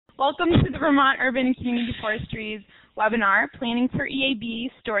Welcome to the Vermont Urban and Community Forestry's webinar, Planning for EAB,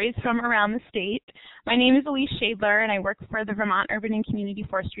 Stories from Around the State. My name is Elise Shadler, and I work for the Vermont Urban and Community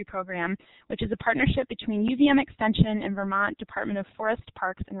Forestry Program, which is a partnership between UVM Extension and Vermont Department of Forest,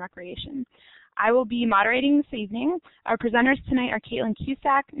 Parks, and Recreation. I will be moderating this evening. Our presenters tonight are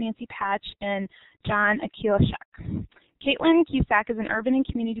Cusack, Nancy Patch, and John Cusack. Caitlin Cusack is an urban and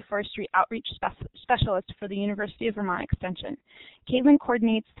community forestry outreach specialist for the University of Vermont Extension. Caitlin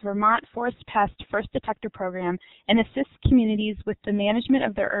coordinates the Vermont Forest Pest First Detector Program and assists communities with the management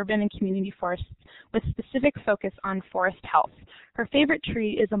of their urban and community forests with specific focus on forest health. Her favorite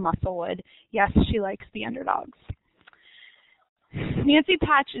tree is a musclewood. Yes, she likes the underdogs. Nancy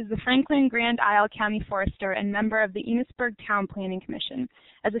Patch is the Franklin Grand Isle County Forester and member of the Enosburg Town Planning Commission.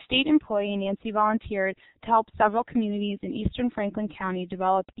 As a state employee, Nancy volunteered to help several communities in eastern Franklin County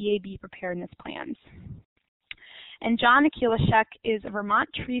develop EAB preparedness plans. And John Cusack is a Vermont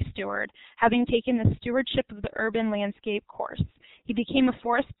tree steward, having taken the Stewardship of the Urban Landscape course. He became a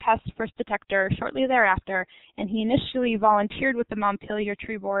forest pest first detector shortly thereafter, and he initially volunteered with the Montpelier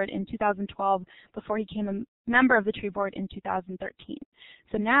Tree Board in 2012 before he became a member of the tree board in 2013.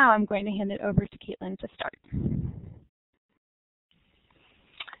 So now I'm going to hand it over to Caitlin to start.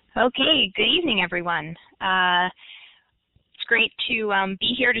 Okay, good evening, everyone. It's great to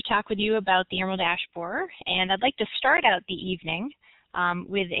be here to talk with you about the emerald ash borer, and I'd like to start out the evening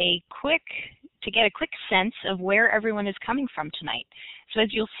with to get a quick sense of where everyone is coming from tonight. So as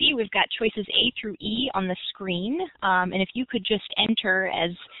you'll see, we've got choices A through E on the screen, and if you could just enter,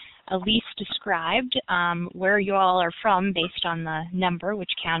 as Elise described, where you all are from based on the number,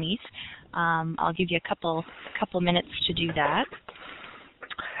 which counties. I'll give you a couple minutes to do that.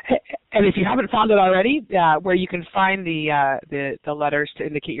 And if you haven't found it already, where you can find the letters to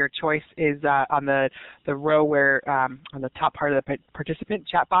indicate your choice is on the row where on the top part of the participant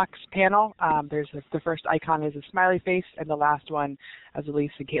chat box panel. There's the first icon is a smiley face, and the last one, as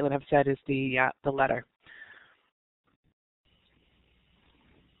Elise and Caitlin have said, is the letter.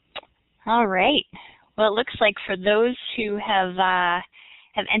 All right. Well, it looks like for those who have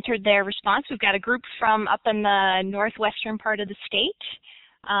entered their response, we've got a group from up in the northwestern part of the state.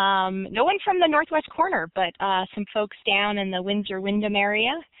 No one from the northwest corner, but some folks down in the Windsor-Windham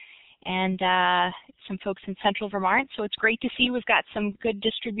area and some folks in central Vermont. So it's great to see we've got some good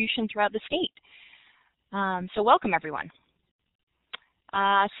distribution throughout the state. So welcome, everyone.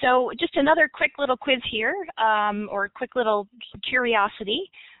 So just another quick little quiz here, or quick little curiosity,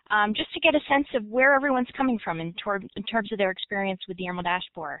 just to get a sense of where everyone's coming from in terms of their experience with the emerald ash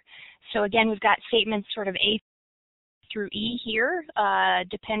borer. So again, we've got statements sort of A through E here,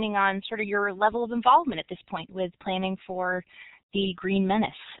 depending on sort of your level of involvement at this point with planning for the Green Menace.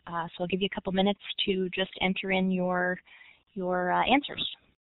 So I'll give you a couple minutes to just enter in your answers.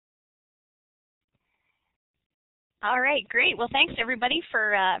 All right, great. Well, thanks everybody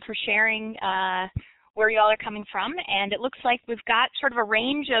for sharing where you all are coming from. And it looks like we've got sort of a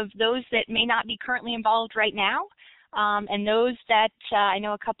range of those that may not be currently involved right now, and those that I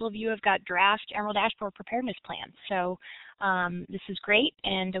know a couple of you have got draft emerald ash borer preparedness plans. So this is great,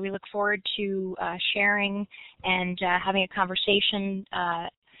 and we look forward to sharing and having a conversation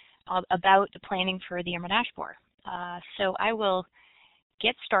about the planning for the emerald ash borer. So I will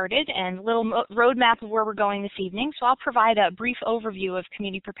get started and a little roadmap of where we're going this evening. So I'll provide a brief overview of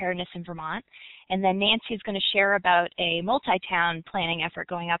community preparedness in Vermont, and then Nancy is going to share about a multi-town planning effort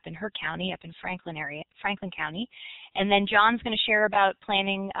going up in her county, up in Franklin County, and then John's going to share about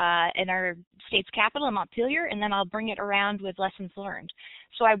planning in our state's capital in Montpelier, and then I'll bring it around with lessons learned.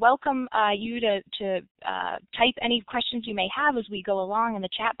 So I welcome you to type any questions you may have as we go along in the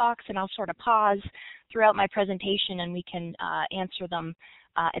chat box, and I'll sort of pause throughout my presentation and we can answer them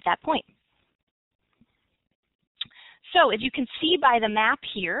at that point. So as you can see by the map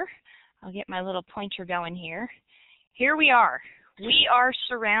here, I'll get my little pointer going here. Here we are. We are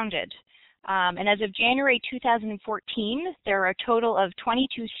surrounded. And as of January 2014, there are a total of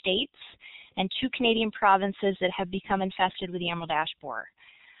 22 states and 2 Canadian provinces that have become infested with the emerald ash borer.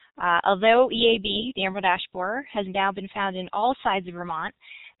 Although EAB, the emerald ash borer, has now been found in all sides of Vermont,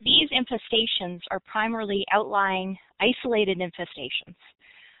 these infestations are primarily outlying, isolated infestations.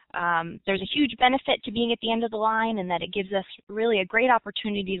 There's a huge benefit to being at the end of the line, in that it gives us really a great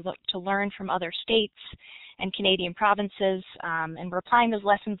opportunity to learn from other states and Canadian provinces, and we're applying those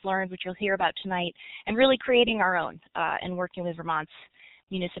lessons learned, which you'll hear about tonight, and really creating our own and working with Vermont's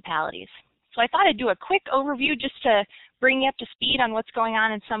municipalities. So I thought I'd do a quick overview just to bring you up to speed on what's going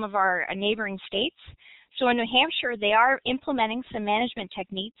on in some of our neighboring states. So in New Hampshire, they are implementing some management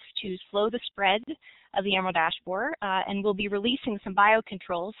techniques to slow the spread of the emerald ash borer, and we'll be releasing some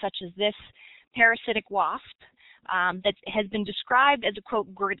biocontrols such as this parasitic wasp that has been described as a, quote,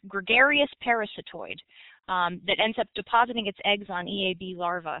 gregarious parasitoid that ends up depositing its eggs on EAB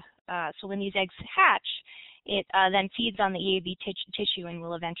larvae. So when these eggs hatch, it then feeds on the EAB tissue and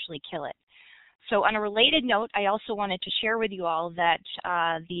will eventually kill it. So on a related note, I also wanted to share with you all that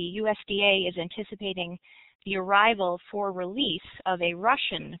the USDA is anticipating the arrival for release of a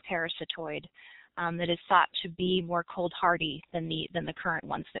Russian parasitoid that is thought to be more cold hardy than the current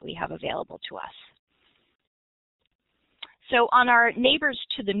ones that we have available to us. So on our neighbors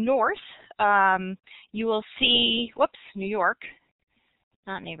to the north, you will see, whoops, New York,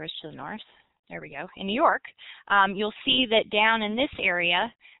 not neighbors to the north, there we go, in New York, you'll see that down in this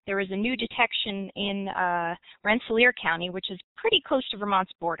area, there is a new detection in Rensselaer County, which is pretty close to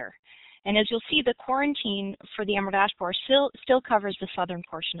Vermont's border. And as you'll see, the quarantine for the emerald ash borer still covers the southern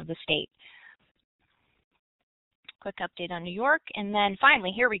portion of the state. Quick update on New York. And then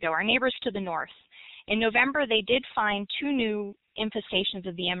finally, here we go, our neighbors to the north. In November, they did find 2 new infestations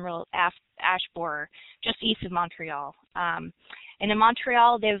of the emerald ash borer just east of Montreal. And in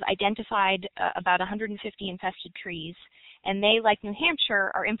Montreal, they've identified about 150 infested trees, and they, like New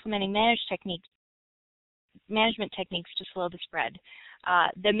Hampshire, are implementing management techniques to slow the spread.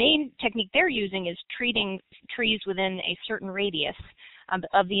 The main technique they're using is treating trees within a certain radius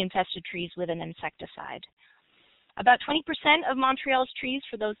of the infested trees with an insecticide. About 20% of Montreal's trees,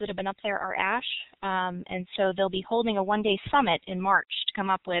 for those that have been up there, are ash, and so they'll be holding a one-day summit in March to come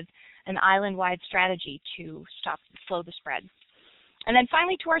up with an island-wide strategy to slow the spread. And then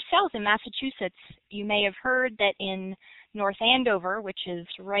finally to our south in Massachusetts, you may have heard that in North Andover, which is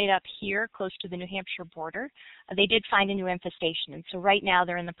right up here close to the New Hampshire border, they did find a new infestation. And so right now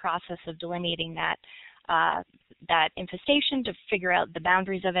they're in the process of delineating that infestation to figure out the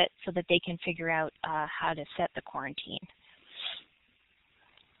boundaries of it so that they can figure out how to set the quarantine.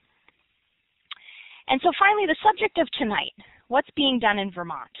 And so finally, the subject of tonight, what's being done in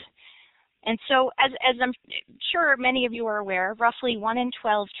Vermont? And so as I'm sure many of you are aware, roughly 1 in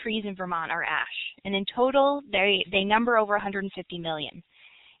 12 trees in Vermont are ash. And in total, they number over 150 million.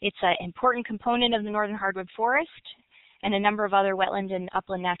 It's an important component of the northern hardwood forest and a number of other wetland and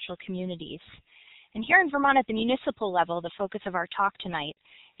upland natural communities. And here in Vermont at the municipal level, the focus of our talk tonight,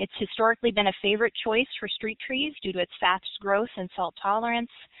 it's historically been a favorite choice for street trees due to its fast growth and salt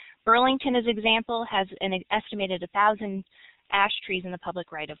tolerance. Burlington, as an example, has an estimated 1,000 ash trees in the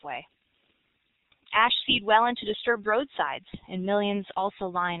public right-of-way. Ash feed well into disturbed roadsides, and millions also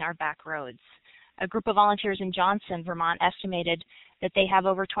line our back roads. A group of volunteers in Johnson, Vermont, estimated that they have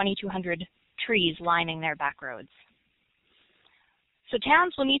over 2,200 trees lining their back roads. So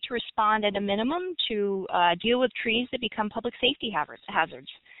towns will need to respond at a minimum to deal with trees that become public safety hazards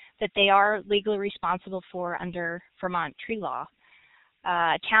that they are legally responsible for under Vermont tree law.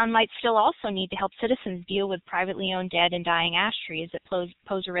 Town might still also need to help citizens deal with privately owned dead and dying ash trees that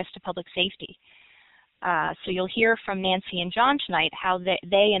pose a risk to public safety. So you'll hear from Nancy and John tonight how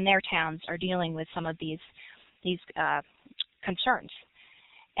they and their towns are dealing with some of these concerns.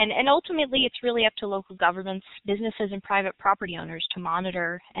 And ultimately, it's really up to local governments, businesses, and private property owners to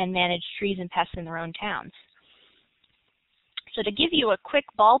monitor and manage trees and pests in their own towns. So to give you a quick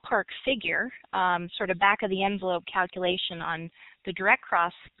ballpark figure, sort of back-of-the-envelope calculation on the direct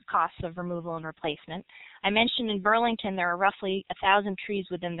costs of removal and replacement, I mentioned in Burlington there are roughly 1,000 trees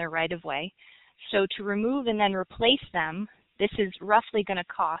within their right-of-way. So to remove and then replace them, this is roughly going to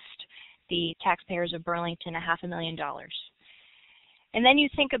cost the taxpayers of Burlington $500,000. And then you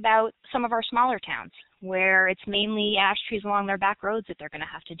think about some of our smaller towns where it's mainly ash trees along their back roads that they're going to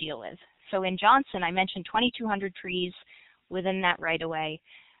have to deal with. So in Johnson, I mentioned 2,200 trees within that right-of-way.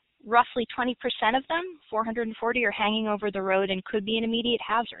 Roughly 20% of them, 440, are hanging over the road and could be an immediate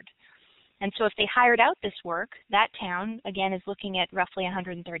hazard. And so if they hired out this work, that town, again, is looking at roughly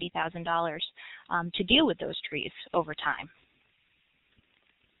 $130,000 to deal with those trees over time.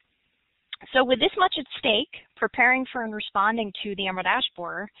 So with this much at stake, preparing for and responding to the emerald ash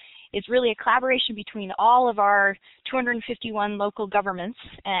borer is really a collaboration between all of our 251 local governments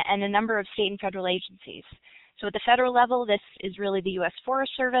and a number of state and federal agencies. So at the federal level, this is really the U.S.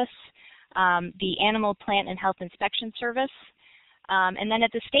 Forest Service, the Animal, Plant, and Health Inspection Service, and then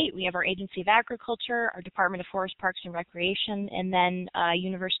at the state, we have our Agency of Agriculture, our Department of Forest, Parks, and Recreation, and then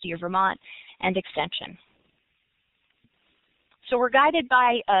University of Vermont and Extension. So we're guided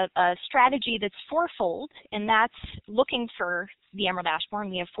by a strategy that's fourfold, and that's looking for the emerald ash borer.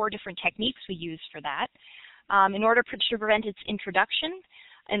 We have 4 different techniques we use for that. In order to prevent its introduction,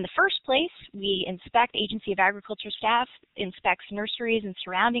 In the first place, we inspect Agency of Agriculture staff, inspects nurseries and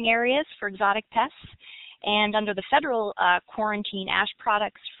surrounding areas for exotic pests, and under the federal quarantine, ash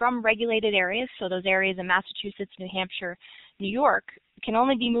products from regulated areas, so those areas in Massachusetts, New Hampshire, New York, can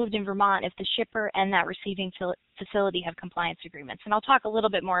only be moved in Vermont if the shipper and that receiving facility have compliance agreements. And I'll talk a little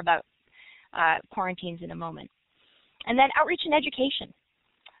bit more about quarantines in a moment. And then outreach and education.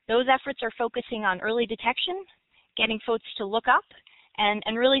 Those efforts are focusing on early detection, getting folks to look up, and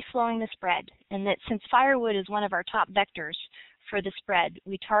really slowing the spread. And that since firewood is one of our top vectors for the spread,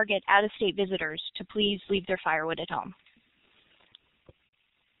 we target out-of-state visitors to please leave their firewood at home.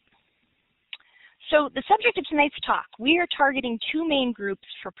 So the subject of tonight's talk, we are targeting two main groups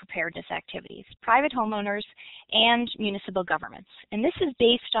for preparedness activities, private homeowners and municipal governments. And this is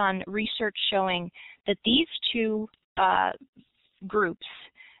based on research showing that these two groups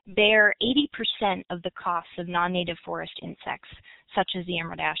bear 80% of the costs of non-native forest insects, such as the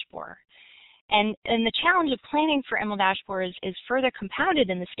emerald ash borer. And the challenge of planning for emerald ash borer is further compounded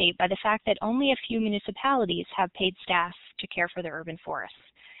in the state by the fact that only a few municipalities have paid staff to care for their urban forests.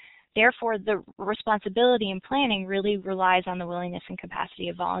 Therefore, the responsibility in planning really relies on the willingness and capacity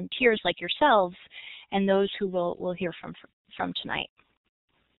of volunteers like yourselves and those who we'll hear from tonight.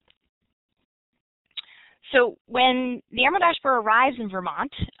 So when the emerald ash borer arrives in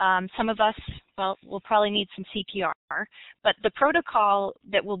Vermont, some of us, well, will probably need some CPR, but the protocol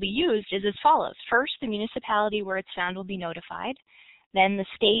that will be used is as follows. First, the municipality where it's found will be notified. Then the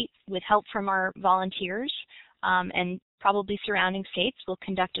state, with help from our volunteers and probably surrounding states, will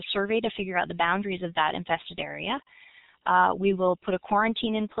conduct a survey to figure out the boundaries of that infested area. We will put a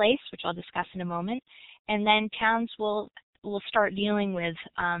quarantine in place, which I'll discuss in a moment, and then towns will start dealing with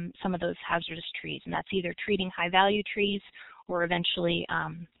some of those hazardous trees, and that's either treating high-value trees or eventually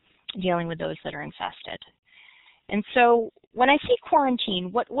dealing with those that are infested. And so when I say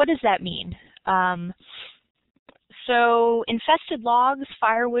quarantine, what does that mean? So infested logs,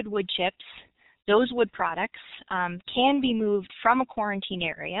 firewood, wood chips, those wood products can be moved from a quarantine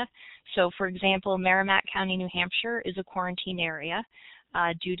area. So for example, Merrimack County, New Hampshire is a quarantine area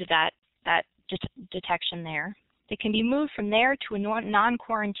due to that detection there. They can be moved from there to a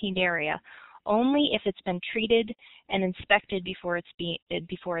non-quarantined area only if it's been treated and inspected before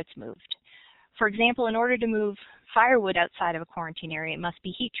it's moved. For example, in order to move firewood outside of a quarantine area, it must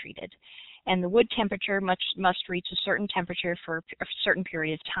be heat treated, and the wood temperature must reach a certain temperature for a certain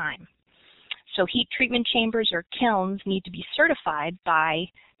period of time. So heat treatment chambers or kilns need to be certified by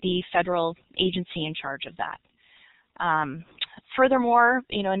the federal agency in charge of that. Furthermore,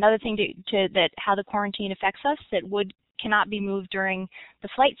 another thing that how the quarantine affects us, that wood cannot be moved during the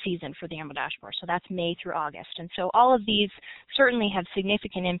flight season for the emerald ash borer, so that's May through August. And so all of these certainly have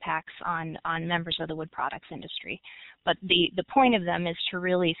significant impacts on members of the wood products industry. But the point of them is to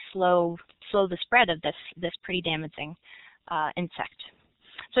really slow the spread of this pretty damaging insect.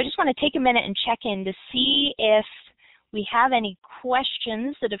 So I just want to take a minute and check in to see if we have any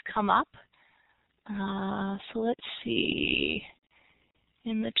questions that have come up. So let's see.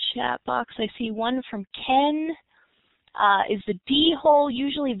 In the chat box, I see one from Ken. Is the D hole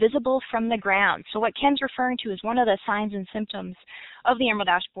usually visible from the ground? So what Ken's referring to is one of the signs and symptoms of the emerald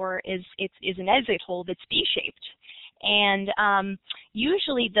ash borer is an exit hole that's B-shaped. And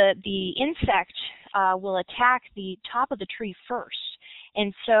usually the insect will attack the top of the tree first.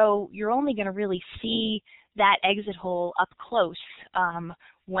 And so you're only going to really see that exit hole up close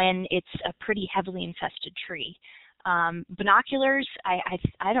when it's a pretty heavily infested tree. Binoculars,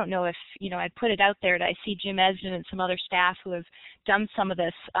 I don't know if, I'd put it out there that I see Jim Esden and some other staff who have done some of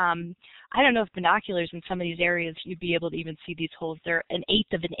this. I don't know if binoculars in some of these areas you'd be able to even see these holes. They're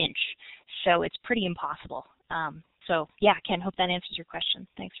 1/8 of an inch, so it's pretty impossible. So yeah, Ken, hope that answers your question.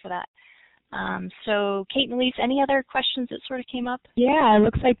 Thanks for that. So Kate and Elise, any other questions that sort of came up? Yeah, it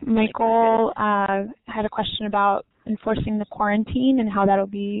looks like Michael had a question about enforcing the quarantine and how that'll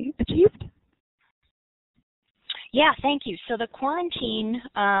be achieved. Yeah, thank you. So the quarantine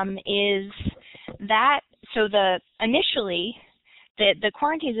is that, so initially, the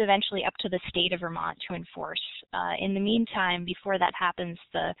quarantine is eventually up to the state of Vermont to enforce. In the meantime, before that happens,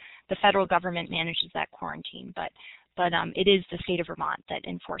 the federal government manages that quarantine, but it is the state of Vermont that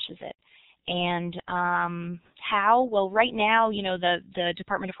enforces it. And how? Well, right now, the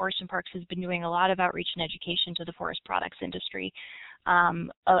Department of Forest and Parks has been doing a lot of outreach and education to the forest products industry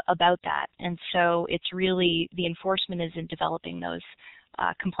about that. And so it's really, the enforcement is in developing those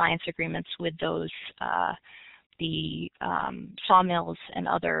compliance agreements with those, the sawmills and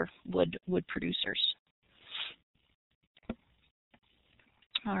other wood producers.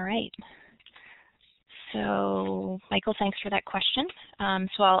 All right. So, Michael, thanks for that question.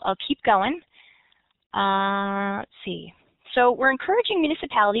 So I'll keep going. Let's see. So we're encouraging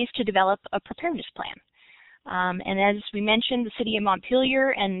municipalities to develop a preparedness plan. And as we mentioned, the city of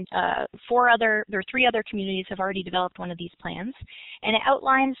Montpelier and there are 3 other communities have already developed one of these plans. And it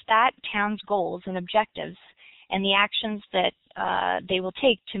outlines that town's goals and objectives and the actions that they will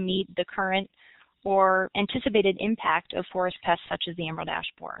take to meet the current or anticipated impact of forest pests such as the emerald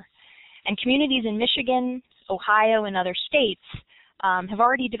ash borer. And communities in Michigan, Ohio, and other states have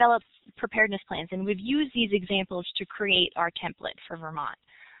already developed preparedness plans, and we've used these examples to create our template for Vermont.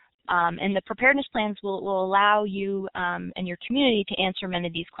 And the preparedness plans will allow you and your community to answer many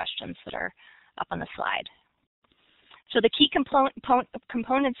of these questions that are up on the slide. So the key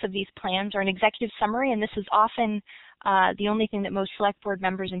components of these plans are an executive summary, and this is often the only thing that most select board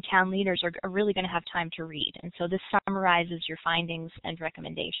members and town leaders are really going to have time to read. And so this summarizes your findings and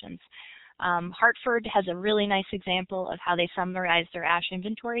recommendations. Hartford has a really nice example of how they summarize their ash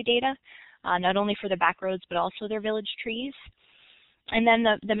inventory data, not only for the back roads, but also their village trees. And then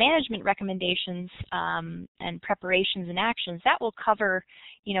the management recommendations and preparations and actions, that will cover,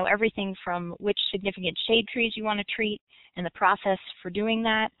 everything from which significant shade trees you want to treat and the process for doing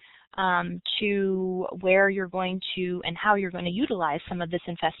that, to where you're going to and how you're going to utilize some of this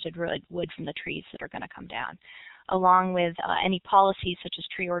infested wood from the trees that are going to come down, along with any policies such as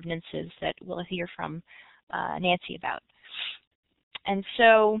tree ordinances that we'll hear from Nancy about. And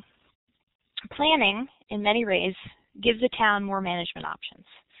so planning, in many ways, gives the town more management options.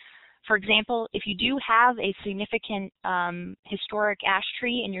 For example, if you do have a significant historic ash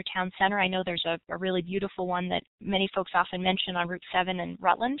tree in your town center, I know there's a really beautiful one that many folks often mention on Route 7 in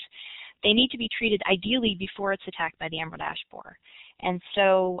Rutland, they need to be treated ideally before it's attacked by the emerald ash borer. And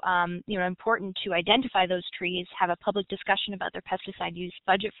so, important to identify those trees, have a public discussion about their pesticide use,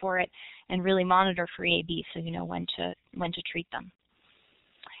 budget for it, and really monitor for EAB so you know when to treat them.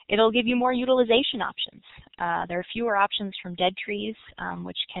 It'll give you more utilization options. There are fewer options from dead trees,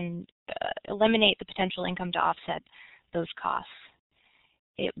 which can eliminate the potential income to offset those costs.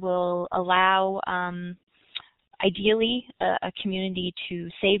 It will allow, ideally, a community to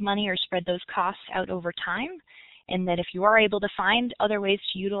save money or spread those costs out over time, and that if you are able to find other ways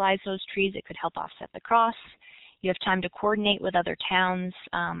to utilize those trees, it could help offset the costs. You have time to coordinate with other towns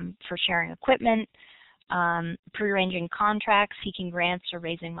for sharing equipment, prearranging contracts, seeking grants, or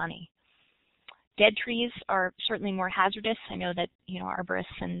raising money. Dead trees are certainly more hazardous. I know that arborists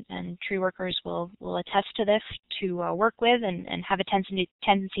and tree workers will attest to this, to work with and have a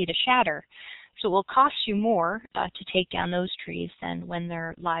tendency to shatter. So it will cost you more to take down those trees than when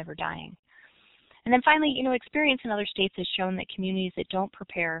they're live or dying. And then finally, experience in other states has shown that communities that don't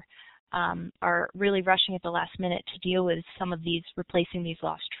prepare are really rushing at the last minute to deal with some of these, replacing these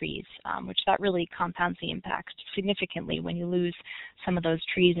lost trees, which that really compounds the impact significantly when you lose some of those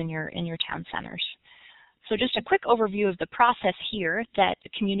trees in your town centers. So just a quick overview of the process here that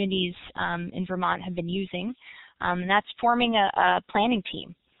communities in Vermont have been using, and that's forming a planning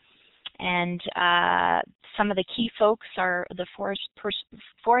team. And some of the key folks are the forest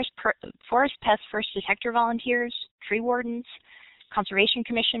pest first detector volunteers, tree wardens, Conservation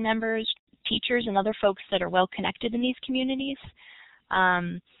Commission members, teachers, and other folks that are well connected in these communities.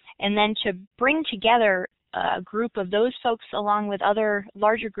 And then to bring together a group of those folks along with other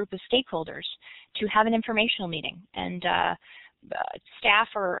larger group of stakeholders to have an informational meeting. And staff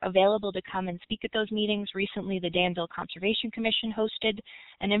are available to come and speak at those meetings. Recently, the Danville Conservation Commission hosted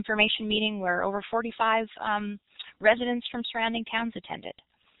an information meeting where over 45 residents from surrounding towns attended.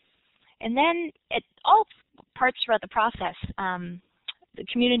 And then at all parts throughout the process, the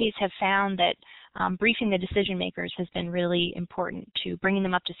communities have found that briefing the decision makers has been really important to bringing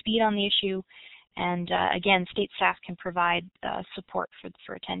them up to speed on the issue. And again, state staff can provide support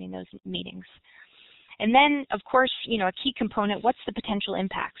for attending those meetings. And then, of course, a key component, what's the potential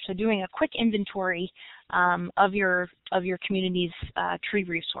impact? So doing a quick inventory of your community's tree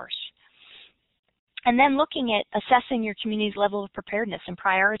resource. And then looking at assessing your community's level of preparedness and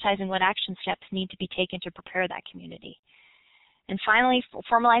prioritizing what action steps need to be taken to prepare that community. And finally,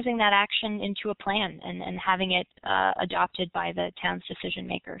 formalizing that action into a plan and having it adopted by the town's decision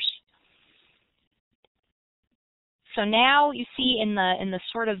makers. So now you see in the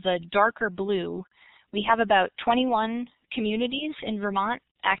sort of the darker blue, we have about 21 communities in Vermont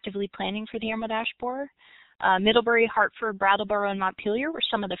actively planning for the emerald ash borer. Middlebury, Hartford, Brattleboro, and Montpelier were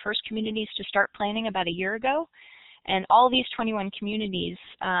some of the first communities to start planning about a year ago. And all these 21 communities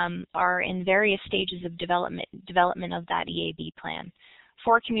are in various stages of development of that EAB plan.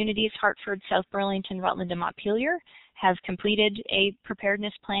 4 communities, Hartford, South Burlington, Rutland, and Montpelier, have completed a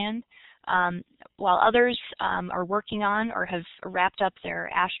preparedness plan. while others are working on or have wrapped up their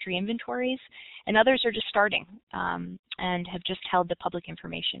ash tree inventories, and others are just starting and have just held the public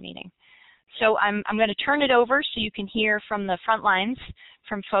information meeting. So I'm going to turn it over so you can hear from the front lines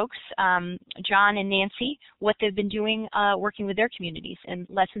from folks, John and Nancy, what they've been doing working with their communities and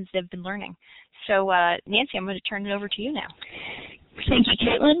lessons they've been learning. So Nancy, I'm going to turn it over to you now. Thank you,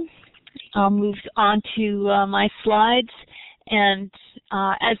 Caitlin. I'll move on to my slides. And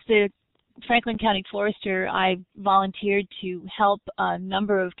as the Franklin County Forester, I volunteered to help a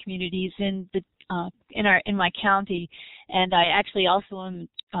number of communities in my county, and I actually also am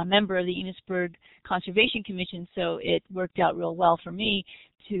a member of the Enosburg Conservation Commission, so it worked out real well for me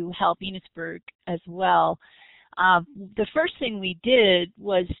to help Enosburg as well. The first thing we did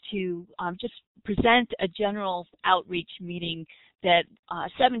was to just present a general outreach meeting that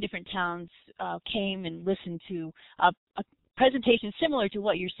 7 different towns came and listened to a presentation similar to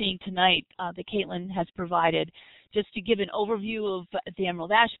what you're seeing tonight that Caitlin has provided, just to give an overview of the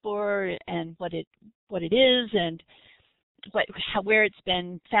Emerald Ash Borer and what it is and where it's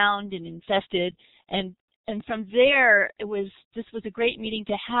been found and infested, and from there this was a great meeting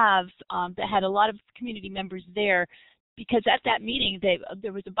to have that had a lot of community members there, because at that meeting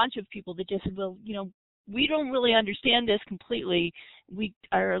there was a bunch of people that just said, well, you know, we don't really understand this completely. We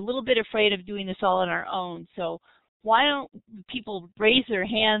are a little bit afraid of doing this all on our own. So why don't people raise their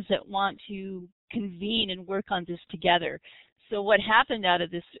hands that want to convene and work on this together? So what happened out of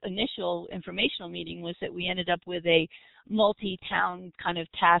this initial informational meeting was that we ended up with a multi-town kind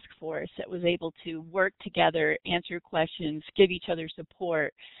of task force that was able to work together, answer questions, give each other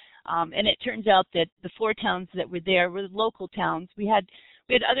support. And it turns out that the 4 towns that were there were local towns. We had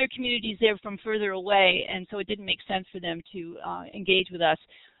other communities there from further away, and so it didn't make sense for them to engage with us.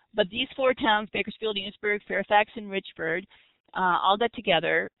 But these 4 towns, Bakersfield, Enosburg, Fairfax, and Richford, all got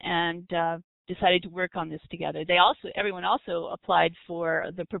together and decided to work on this together. Everyone also applied for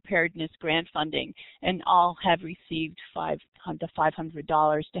the preparedness grant funding, and all have received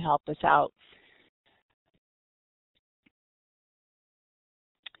 $500 to help us out.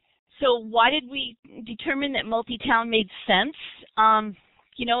 So why did we determine that multi-town made sense?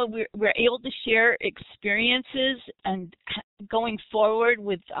 You know, we're able to share experiences and going forward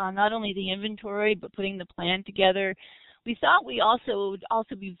with not only the inventory but putting the plan together. We thought we would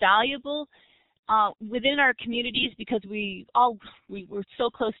also be valuable within our communities, because we were so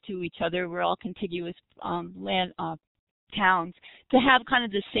close to each other. We're all contiguous towns, to have kind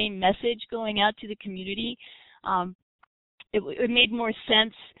of the same message going out to the community. It made more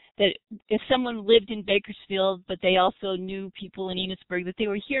sense that if someone lived in Bakersfield but they also knew people in Enosburg, that they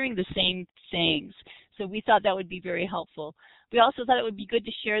were hearing the same things. So we thought that would be very helpful. We also thought it would be good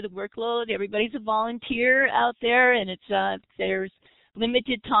to share the workload. Everybody's a volunteer out there, and there's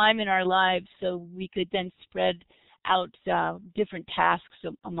limited time in our lives, so we could then spread out different tasks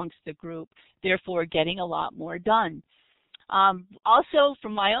amongst the group, therefore getting a lot more done. Also,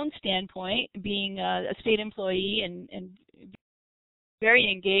 from my own standpoint, being a state employee and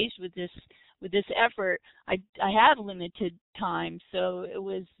very engaged with this effort, I have limited time, so it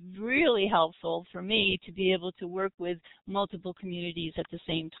was really helpful for me to be able to work with multiple communities at the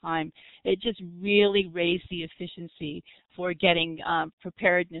same time. It just really raised the efficiency for getting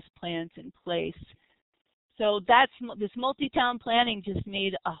preparedness plans in place. So this multi-town planning just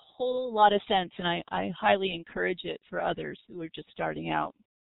made a whole lot of sense, and I highly encourage it for others who are just starting out.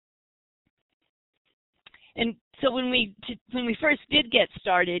 And so when we first did get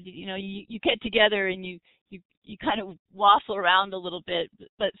started, you know, you get together and you kind of waffle around a little bit.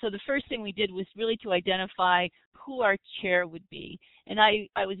 But so the first thing we did was really to identify who our chair would be. And I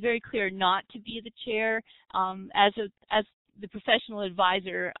was very clear not to be the chair. As the professional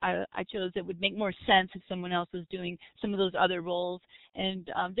advisor, I chose it would make more sense if someone else was doing some of those other roles. And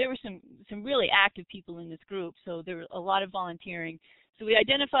there were some really active people in this group, so there was a lot of volunteering. So we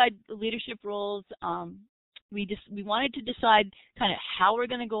identified the leadership roles. We wanted to decide kind of how we're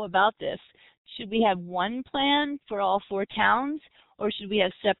going to go about this. Should we have one plan for all 4 towns, or should we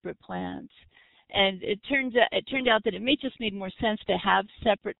have separate plans? And it turned out that it just made more sense to have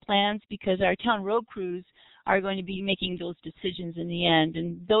separate plans, because our town road crews are going to be making those decisions in the end,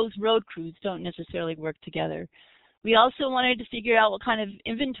 and those road crews don't necessarily work together. We also wanted to figure out what kind of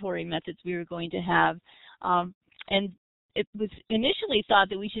inventory methods we were going to have, and it was initially thought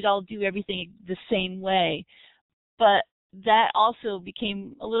that we should all do everything the same way, but that also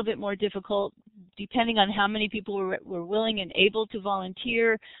became a little bit more difficult depending on how many people were willing and able to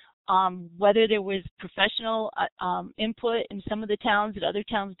volunteer, whether there was professional input in some of the towns that other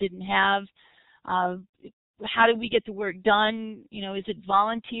towns didn't have. how did we get the work done? You know, is it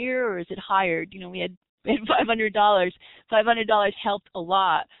volunteer or is it hired? You know, we had $500. $500 helped a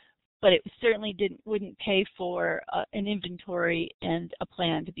lot, but it certainly wouldn't pay for an inventory and a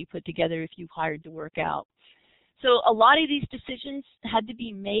plan to be put together if you hired the work out. So a lot of these decisions had to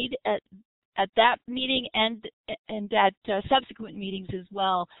be made at that meeting and at subsequent meetings as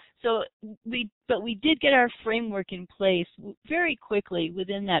well. So we did get our framework in place very quickly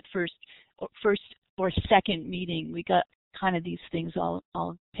within that first or second meeting. We got kind of these things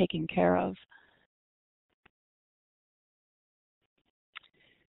all taken care of.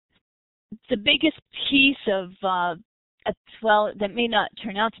 The biggest piece of well, that may not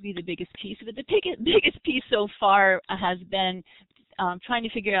turn out to be the biggest piece, but the biggest piece so far has been trying to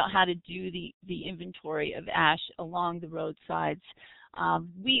figure out how to do the inventory of ash along the roadsides.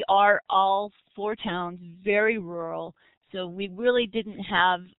 We are all 4 towns very rural, so we really didn't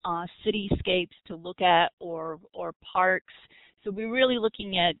have cityscapes to look at or parks. So we're really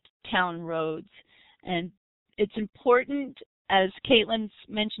looking at town roads, and it's important, as Caitlin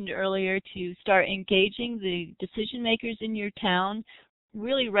mentioned earlier, to start engaging the decision makers in your town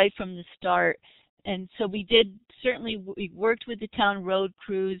really right from the start. And so we worked with the town road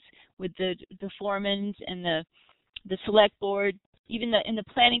crews, with the foremen and the select board, even in the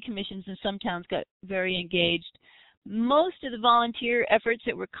planning commissions in some towns got very engaged. Most of the volunteer efforts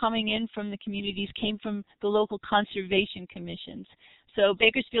that were coming in from the communities came from the local conservation commissions. So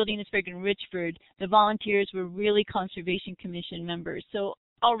Bakersfield, Enosburg, and Richford, the volunteers were really conservation commission members, so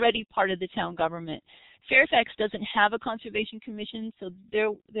already part of the town government. Fairfax doesn't have a conservation commission, so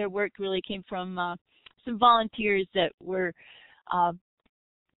their work really came from some volunteers that were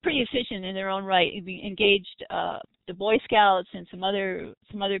pretty efficient in their own right. We engaged the Boy Scouts and some other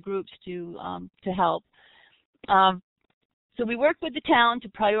groups to help. So we worked with the town to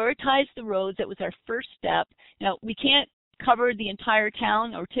prioritize the roads. That was our first step. Now, we can't cover the entire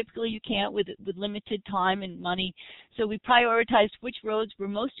town, or typically you can't with limited time and money. So we prioritized which roads were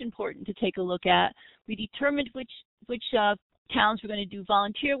most important to take a look at. We determined which towns were going to do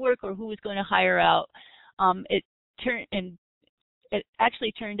volunteer work or who was going to hire out. It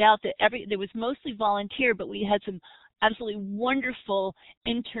actually turned out that there was mostly volunteer, but we had some absolutely wonderful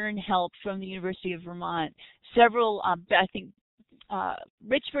intern help from the University of Vermont. Several, I think,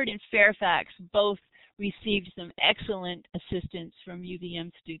 Richford and Fairfax both received some excellent assistance from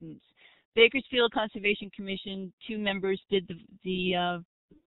UVM students. Bakersfield Conservation Commission, 2 members did the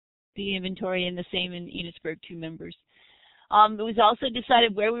inventory, and the same in Enosburg, 2 members. It was also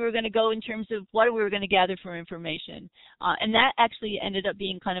decided where we were going to go in terms of what we were going to gather for information. And that actually ended up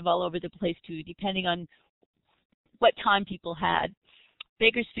being kind of all over the place too, depending on what time people had.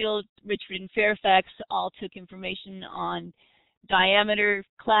 Bakersfield, Richford, and Fairfax all took information on diameter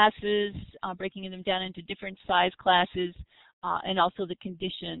classes, breaking them down into different size classes, and also the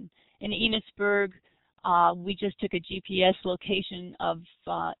condition. In Enosburg, we just took a GPS location of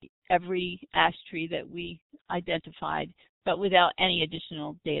every ash tree that we identified, but without any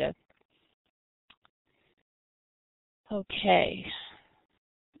additional data. Okay.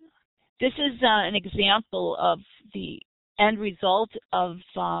 This is an example of the end result of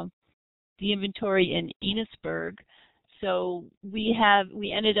the inventory in Enosburg. So we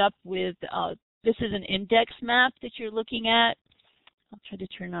ended up with, this is an index map that you're looking at. I'll try to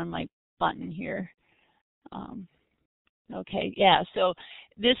turn on my button here. Okay, yeah, so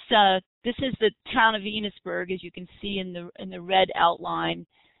this is the town of Enosburg, as you can see in the red outline.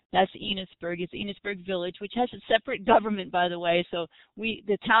 That's Enosburg. It's Enosburg Village, which has a separate government, by the way. So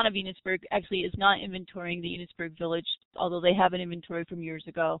the town of Enosburg actually is not inventorying the Enosburg Village, although they have an inventory from years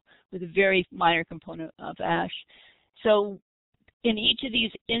ago with a very minor component of ash. So in each of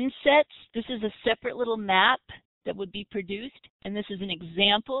these insets, this is a separate little map that would be produced, and this is an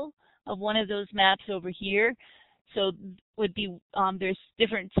example of one of those maps over here. So would be there's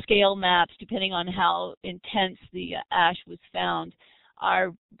different scale maps depending on how intense the ash was found.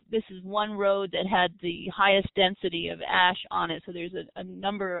 This is one road that had the highest density of ash on it, so there's a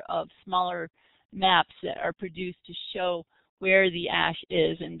number of smaller maps that are produced to show where the ash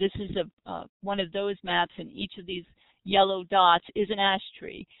is, and this is one of those maps, and each of these yellow dots is an ash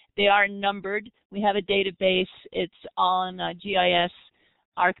tree. They are numbered. We have a database. It's on GIS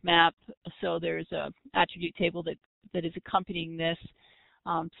ArcMap, so there's a attribute table that is accompanying this.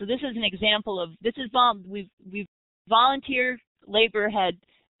 So this is an example of, this is we've volunteer labor had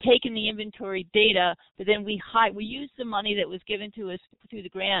taken the inventory data, but then we used the money that was given to us through the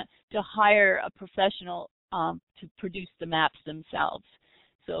grant to hire a professional to produce the maps themselves.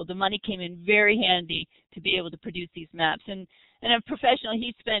 So the money came in very handy to be able to produce these maps. And And a professional,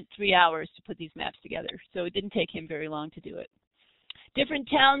 he spent 3 hours to put these maps together, so it didn't take him very long to do it. Different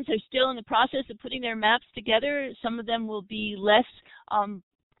towns are still in the process of putting their maps together. Some of them will be less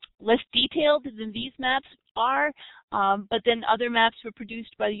detailed than these maps are, but then other maps were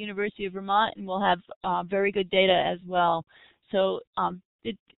produced by the University of Vermont and will have very good data as well. So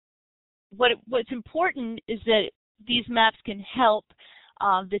what's important is that these maps can help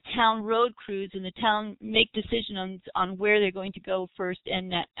the town road crews and the town make decisions on where they're going to go first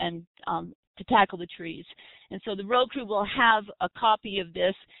and to tackle the trees. And so the road crew will have a copy of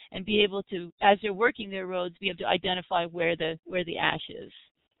this and be able to, as they're working their roads, be able to identify where the ash is.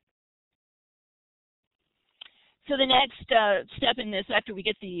 So the next step in this, after we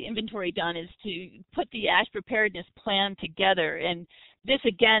get the inventory done, is to put the ash preparedness plan together. And this,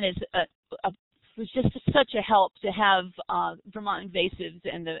 again, is was just such a help to have Vermont Invasives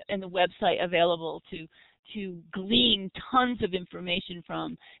and the website available to glean tons of information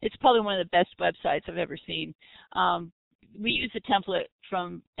from. It's probably one of the best websites I've ever seen. We use a template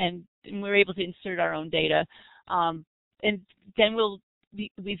from, and we're able to insert our own data. And then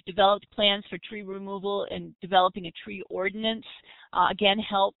we've developed plans for tree removal and developing a tree ordinance. Again,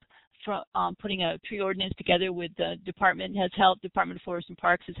 help from putting a tree ordinance together with the department has helped. Department of Forests and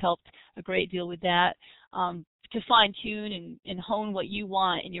Parks has helped a great deal with that. To fine tune and hone what you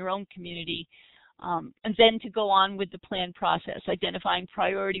want in your own community. And then to go on with the plan process, identifying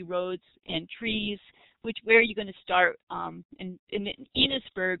priority roads and trees, where are you going to start? In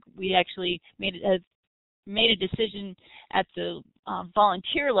Enosburg, we actually made a decision at the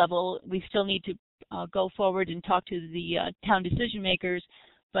volunteer level. We still need to go forward and talk to the town decision makers,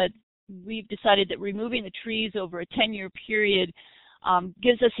 but we've decided that removing the trees over a 10-year period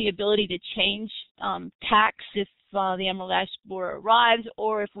gives us the ability to change tacks if the emerald ash borer arrives,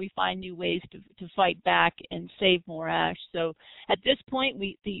 or if we find new ways to fight back and save more ash. So at this point,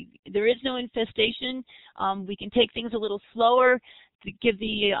 there is no infestation. We can take things a little slower to give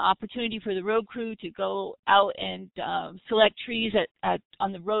the opportunity for the road crew to go out and select trees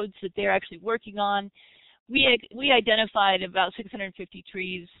on the roads that they're actually working on. We identified about 650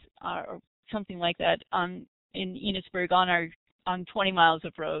 trees or something like that in Enosburg on 20 miles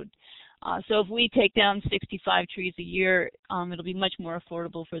of road. So if we take down 65 trees a year, it'll be much more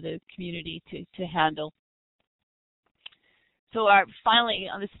affordable for the community to handle. So finally,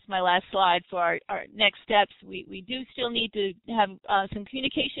 this is my last slide for our next steps. We do still need to have some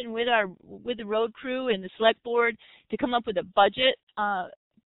communication with the road crew and the select board to come up with a budget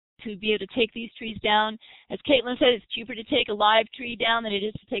to be able to take these trees down. As Caitlin said, it's cheaper to take a live tree down than it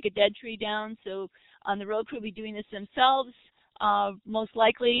is to take a dead tree down. So the road crew will be doing this themselves, most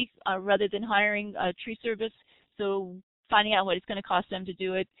likely, rather than hiring a tree service. So finding out what it's going to cost them to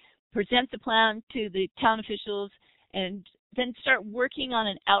do it, present the plan to the town officials, and then start working on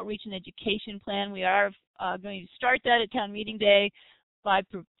an outreach and education plan. We are going to start that at town meeting day by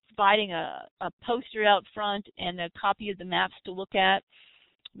providing a poster out front and a copy of the maps to look at.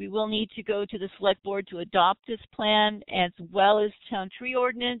 We will need to go to the select board to adopt this plan, as well as town tree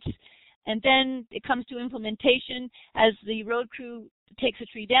ordinance. And then it comes to implementation. As the road crew takes a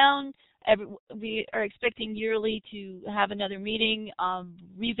tree down, we are expecting yearly to have another meeting,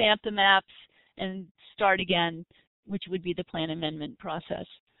 revamp the maps, and start again, which would be the plan amendment process.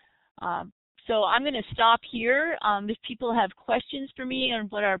 So I'm going to stop here. If people have questions for me on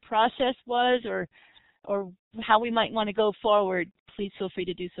what our process was or how we might want to go forward, please feel free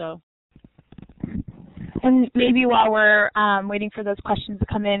to do so. And maybe while we're waiting for those questions to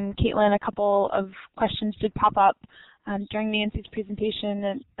come in, Caitlin, a couple of questions did pop up during Nancy's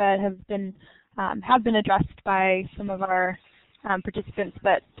presentation that have been addressed by some of our participants,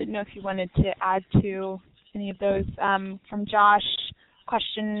 but didn't know if you wanted to add to any of those. From Josh,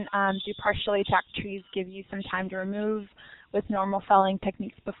 question, do partially attacked trees give you some time to remove with normal felling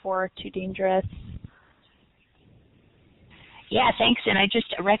techniques before too dangerous? Yeah, thanks, and I just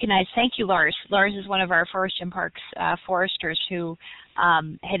recognize, thank you, Lars. Lars is one of our Forest and Parks foresters who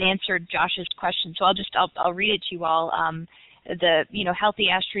had answered Josh's question. So I'll read it to you all. Healthy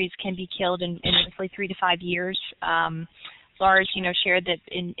ash trees can be killed in roughly 3 to 5 years. Lars, shared that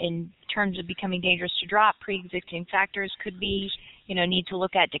in terms of becoming dangerous to drop, pre-existing factors could be, need to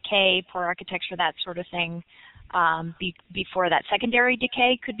look at decay, poor architecture, that sort of thing. Before that secondary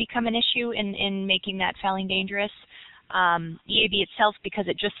decay could become an issue in making that felling dangerous. EAB itself, because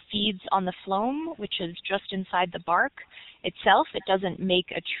it just feeds on the phloem, which is just inside the bark itself, it doesn't make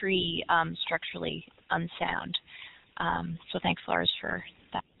a tree structurally unsound. So thanks, Lars, for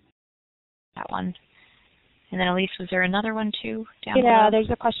that one. And then Elise, was there another one too down below? There's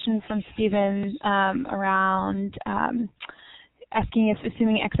a question from Stephen around asking if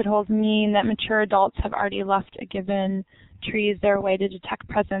assuming exit holes mean that mature adults have already left a given tree. Is there a way to detect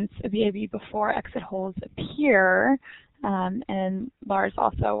presence of EAB before exit holes appear? And Lars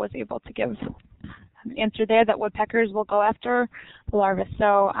also was able to give an answer there that woodpeckers will go after the larvae.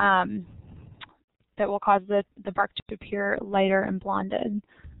 So that will cause the bark to appear lighter and blonded.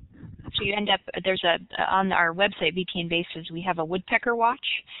 So you end up, there's on our website, VT Invasives, we have a woodpecker watch,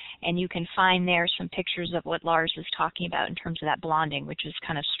 and you can find there some pictures of what Lars is talking about in terms of that blonding, which is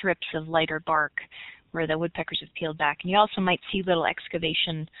kind of strips of lighter bark where the woodpeckers have peeled back. And you also might see little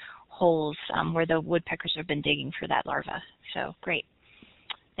excavation holes where the woodpeckers have been digging for that larva. So great.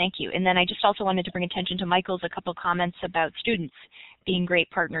 Thank you. And then I just also wanted to bring attention to Michael's a couple comments about students being great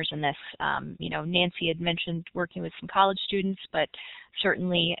partners in this. You know, Nancy had mentioned working with some college students, but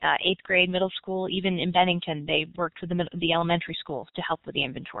certainly 8th grade, middle school, even in Bennington, they worked with the elementary school to help with the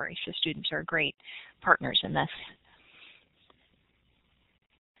inventory. So students are great partners in this.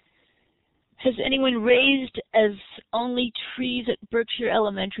 Has anyone raised as only trees at Berkshire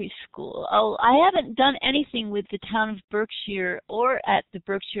Elementary School? Oh, I haven't done anything with the town of Berkshire or at the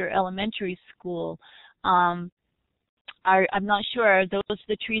Berkshire Elementary School. I'm not sure. Are those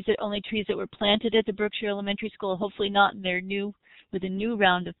the only trees that were planted at the Berkshire Elementary School? Hopefully not in with a new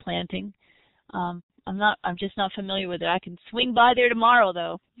round of planting. I'm just not familiar with it. I can swing by there tomorrow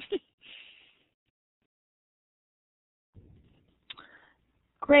though.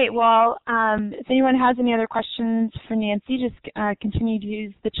 Great. Well, if anyone has any other questions for Nancy, just continue to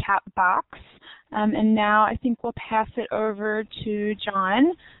use the chat box. And now I think we'll pass it over to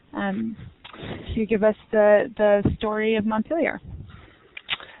John to give us the story of Montpelier.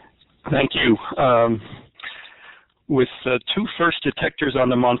 Thank you. With 2 first detectors on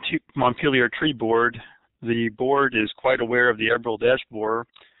the Montpelier tree board, the board is quite aware of the Emerald ash borer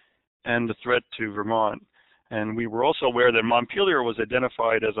and the threat to Vermont. And we were also aware that Montpelier was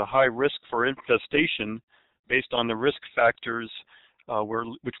identified as a high risk for infestation based on the risk factors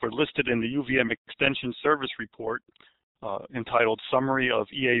which were listed in the UVM Extension Service Report entitled Summary of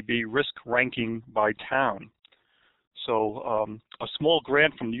EAB Risk Ranking by Town. So a small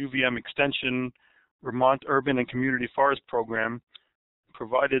grant from the UVM Extension Vermont Urban and Community Forest Program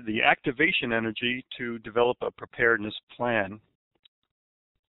provided the activation energy to develop a preparedness plan.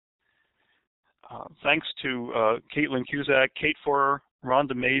 Thanks to Caitlin Cusack, Kate Forer,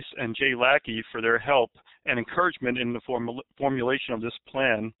 Rhonda Mace, and Jay Lackey for their help and encouragement in the formulation of this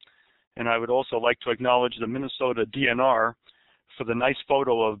plan. And I would also like to acknowledge the Minnesota DNR for the nice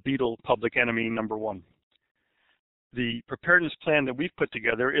photo of beetle public enemy number 1. The preparedness plan that we've put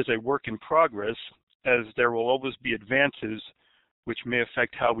together is a work in progress, as there will always be advances which may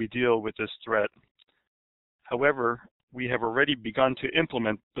affect how we deal with this threat. However, we have already begun to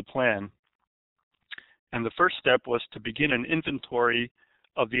implement the plan. And the first step was to begin an inventory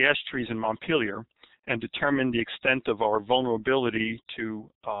of the ash trees in Montpelier and determine the extent of our vulnerability to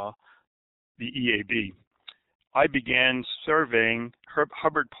the EAB. I began surveying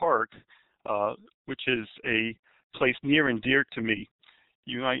Hubbard Park, which is a place near and dear to me.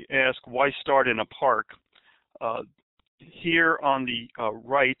 You might ask, why start in a park? Here on the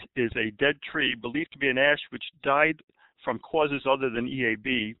right is a dead tree believed to be an ash which died from causes other than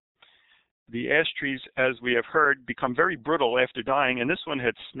EAB. The ash trees, as we have heard, become very brittle after dying, and this one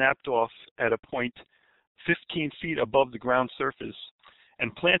had snapped off at a point 15 feet above the ground surface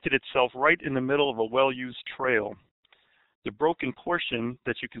and planted itself right in the middle of a well-used trail. The broken portion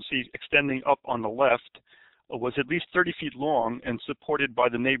that you can see extending up on the left was at least 30 feet long and supported by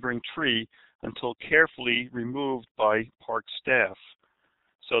the neighboring tree until carefully removed by park staff.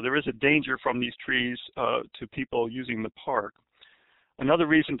 So there is a danger from these trees to people using the park. Another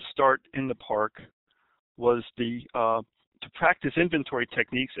reason to start in the park was to practice inventory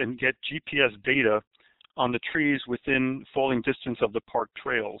techniques and get GPS data on the trees within falling distance of the park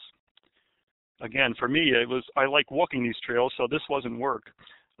trails. Again, for me, I like walking these trails, so this wasn't work.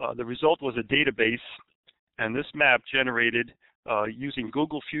 The result was a database, and this map generated using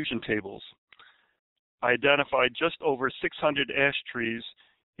Google Fusion tables. I identified just over 600 ash trees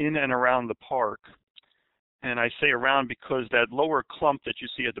in and around the park. And I say around because that lower clump that you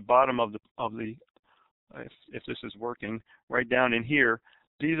see at the bottom of the if this is working, right down in here,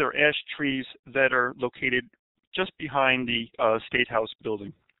 these are ash trees that are located just behind the State House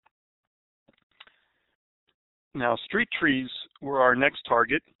building. Now, street trees were our next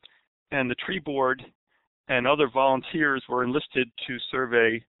target, and the tree board and other volunteers were enlisted to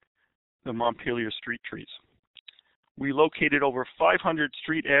survey the Montpelier street trees. We located over 500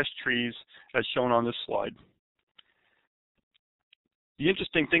 street ash trees as shown on this slide. The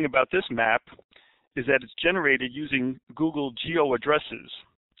interesting thing about this map is that it's generated using Google Geo addresses.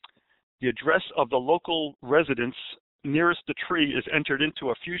 The address of the local residence nearest the tree is entered into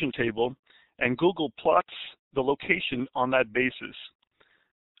a fusion table, and Google plots the location on that basis.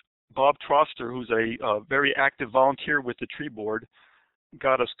 Bob Troster, who's a very active volunteer with the tree board,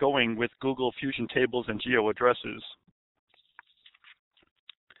 got us going with Google fusion tables and geo addresses.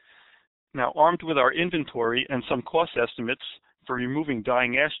 Now, armed with our inventory and some cost estimates for removing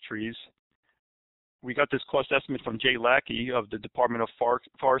dying ash trees, we got this cost estimate from Jay Lackey of the Department of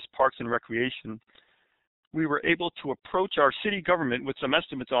Forest, Parks, and Recreation. We were able to approach our city government with some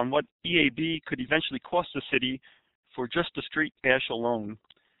estimates on what EAB could eventually cost the city for just the street ash alone.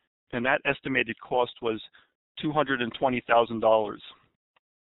 And that estimated cost was $220,000.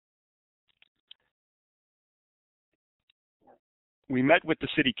 We met with the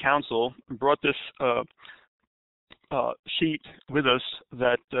city council and brought this sheet with us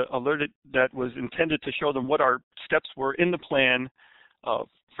that that was intended to show them what our steps were in the plan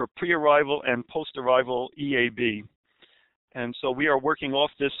for pre-arrival and post-arrival EAB. And so we are working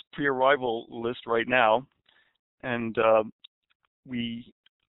off this pre-arrival list right now, and we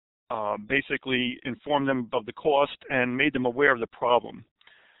basically informed them of the cost and made them aware of the problem.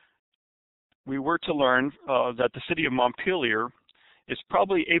 We were to learn that the city of Montpelier is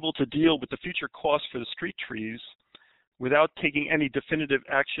probably able to deal with the future costs for the street trees without taking any definitive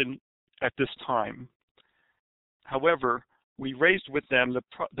action at this time. However, we raised with them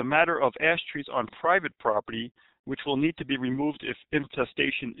the matter of ash trees on private property, which will need to be removed if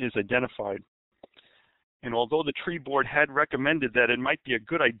infestation is identified. And although the tree board had recommended that it might be a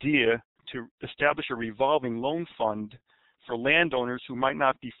good idea to establish a revolving loan fund for landowners who might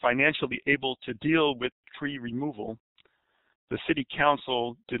not be financially able to deal with tree removal, the city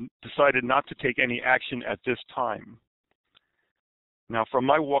council decided not to take any action at this time. Now, from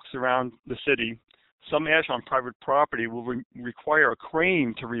my walks around the city, some ash on private property will require a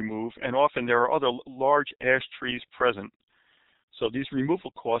crane to remove, and often there are other large ash trees present. So these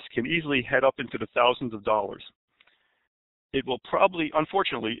removal costs can easily head up into the thousands of dollars. It will probably,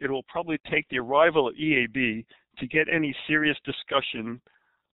 unfortunately, it will probably take the arrival of EAB to get any serious discussion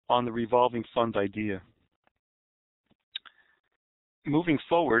on the revolving fund idea. Moving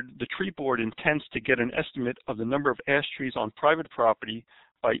forward, the tree board intends to get an estimate of the number of ash trees on private property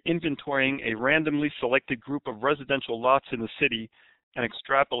by inventorying a randomly selected group of residential lots in the city and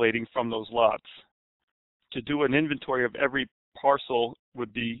extrapolating from those lots. To do an inventory of every parcel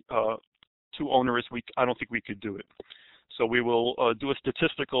would be too onerous. I don't think we could do it. So we will do a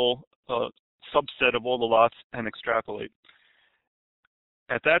statistical subset of all the lots and extrapolate.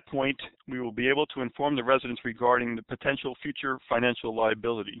 At that point, we will be able to inform the residents regarding the potential future financial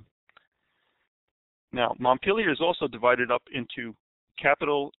liability. Now, Montpelier is also divided up into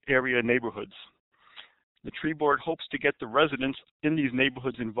capital area neighborhoods. The tree board hopes to get the residents in these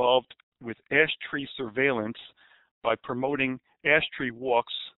neighborhoods involved with ash tree surveillance by promoting ash tree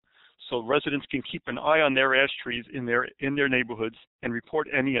walks, so residents can keep an eye on their ash trees in their neighborhoods and report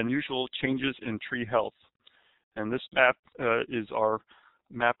any unusual changes in tree health. And this map is our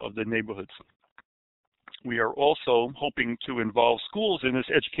map of the neighborhoods. We are also hoping to involve schools in this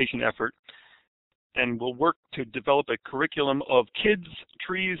education effort, and will work to develop a curriculum of kids,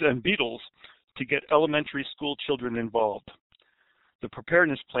 trees, and beetles to get elementary school children involved. The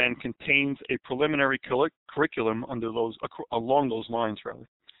preparedness plan contains a preliminary curriculum along those lines.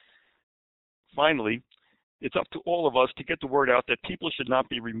 Finally, it's up to all of us to get the word out that people should not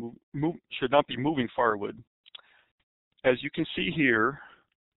be moving firewood. As you can see here,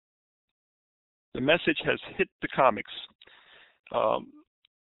 the message has hit the comics.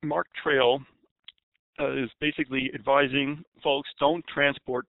 Mark Trail is basically advising folks don't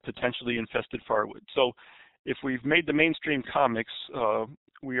transport potentially infested firewood. So if we've made the mainstream comics,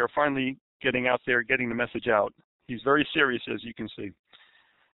 we are finally getting out there, getting the message out. He's very serious, as you can see.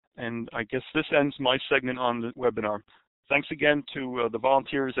 And I guess this ends my segment on the webinar. Thanks again to the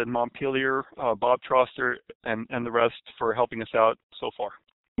volunteers at Montpelier, Bob Troster, and the rest for helping us out so far.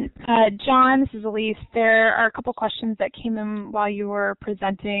 John, this is Elise. There are a couple questions that came in while you were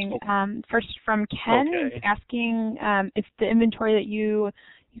presenting. First from Ken, asking if the inventory that you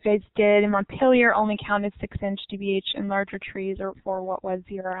guys did in Montpelier only counted 6-inch DBH in larger trees, or what was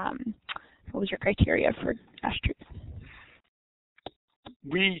your criteria for ash trees?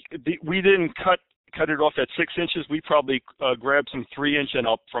 We didn't cut it off at 6 inches. We probably grabbed some 3-inch and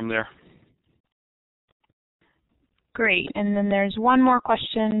up from there. Great. And then there's one more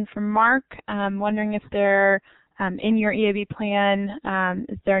question from Mark, wondering if there, in your EAB plan,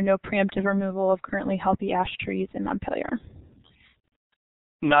 is there no preemptive removal of currently healthy ash trees in Montpelier?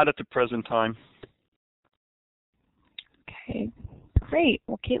 Not at the present time. Okay, great.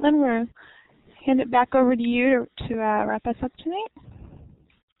 Well, Caitlin, we'll hand it back over to you to wrap us up tonight.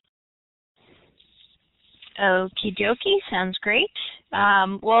 Okie dokie, sounds great.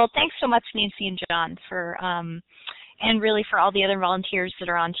 Well, thanks so much, Nancy and John, for and really for all the other volunteers that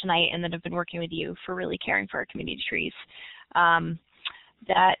are on tonight and that have been working with you for really caring for our community trees.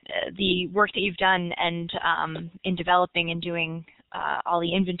 The work that you've done and in developing and doing all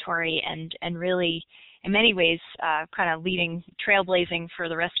the inventory and really, in many ways, kind of leading, trailblazing for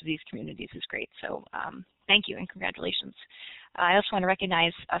the rest of these communities is great. So thank you and congratulations. I also want to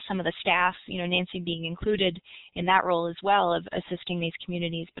recognize some of the staff, Nancy being included in that role as well of assisting these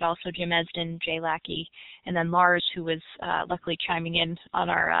communities, but also Jim Esden, Jay Lackey, and then Lars, who was luckily chiming in on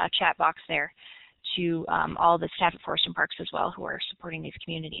our chat box there, to all the staff at Forest and Parks as well who are supporting these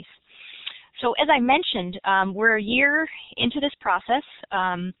communities. So as I mentioned, we're a year into this process,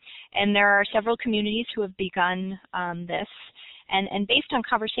 and there are several communities who have begun this. And based on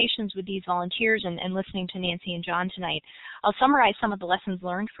conversations with these volunteers and listening to Nancy and John tonight, I'll summarize some of the lessons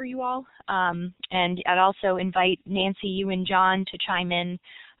learned for you all. And I'd also invite Nancy, you and John to chime in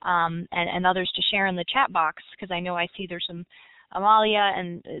and others to share in the chat box, because I know I see there's some Amalia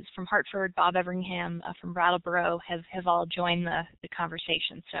and is from Hartford, Bob Everingham from Brattleboro have all joined the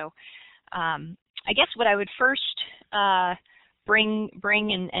conversation. So I guess what I would first bring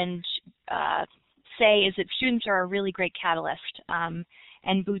and say is that students are a really great catalyst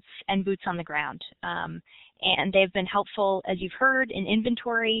and boots on the ground. And they've been helpful, as you've heard, in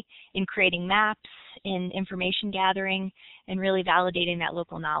inventory, in creating maps, in information gathering, and really validating that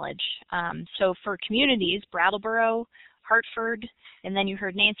local knowledge. So for communities, Brattleboro, Hartford, and then you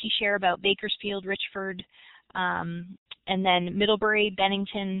heard Nancy share about Bakersfield, Richford, and then Middlebury,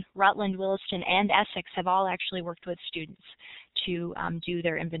 Bennington, Rutland, Williston, and Essex have all actually worked with students to do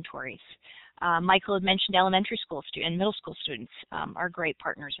their inventories. Michael had mentioned elementary school and middle school students are great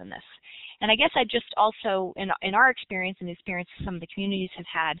partners in this. And I guess I just also, in our experience and the experience some of the communities have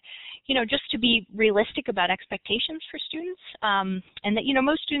had, just to be realistic about expectations for students, and that,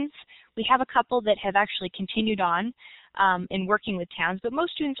 most students, we have a couple that have actually continued on in working with towns, but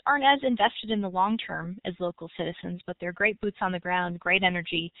most students aren't as invested in the long term as local citizens, but they're great boots on the ground, great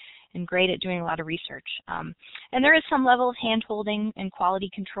energy, and great at doing a lot of research. And there is some level of hand-holding and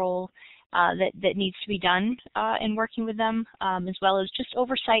quality control that needs to be done in working with them, as well as just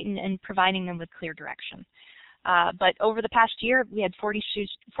oversight and providing them with clear direction. But over the past year, we had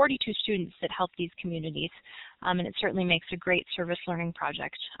 42 students that helped these communities, and it certainly makes a great service learning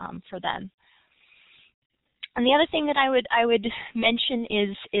project for them. And the other thing that I would mention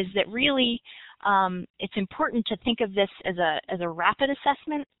is that really it's important to think of this as a rapid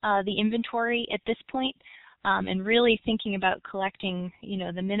assessment, the inventory at this point, and really thinking about collecting,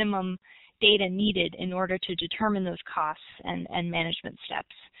 the minimum data needed in order to determine those costs and management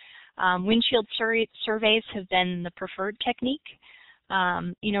steps. Windshield surveys have been the preferred technique.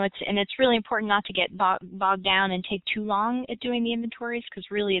 It's really important not to get bogged down and take too long at doing the inventories, because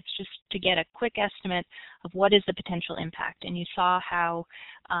really it's just to get a quick estimate of what is the potential impact. And you saw how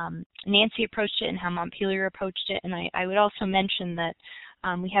Nancy approached it and how Montpelier approached it. And I would also mention that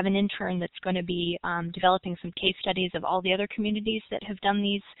we have an intern that's going to be developing some case studies of all the other communities that have done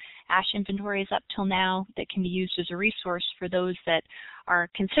these ash inventories up till now that can be used as a resource for those that are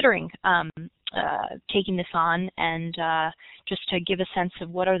considering taking this on, and just to give a sense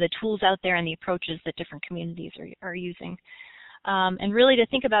of what are the tools out there and the approaches that different communities are using. And really to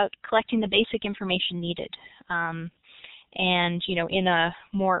think about collecting the basic information needed. And, in a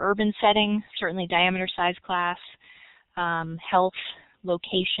more urban setting, certainly diameter, size, class, health,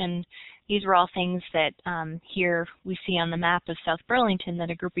 location. These are all things that here we see on the map of South Burlington that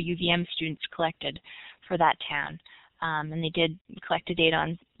a group of UVM students collected for that town. And they did collect data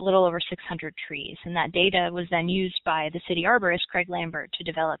on a little over 600 trees. And that data was then used by the city arborist, Craig Lambert, to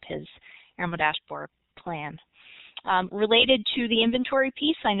develop his Emerald Ash Borer plan. Related to the inventory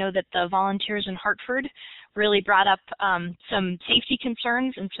piece, I know that the volunteers in Hartford really brought up some safety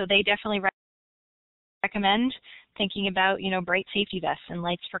concerns, and so they definitely recommend thinking about, bright safety vests and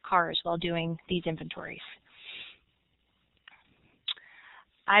lights for cars while doing these inventories.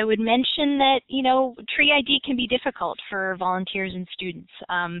 I would mention that, tree ID can be difficult for volunteers and students.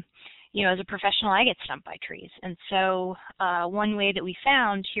 As a professional, I get stumped by trees. And so one way that we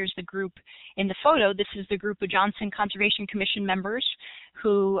found, here's the group in the photo. This is the group of Johnson Conservation Commission members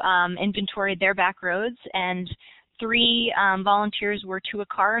who inventoried their back roads, and 3 volunteers were to a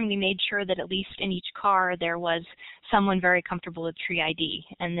car, and we made sure that at least in each car there was someone very comfortable with tree ID.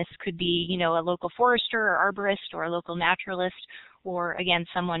 And this could be, a local forester or arborist or a local naturalist, or again,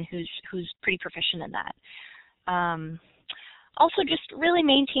 someone who's pretty proficient in that. Also, just really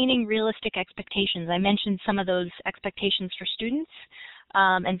maintaining realistic expectations. I mentioned some of those expectations for students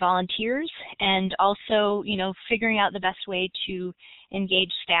and volunteers, and also, figuring out the best way to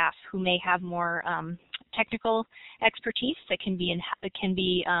engage staff who may have more technical expertise that can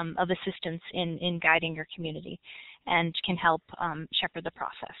be of assistance in guiding your community and can help shepherd the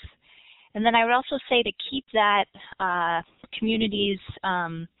process. And then I would also say to keep that communities,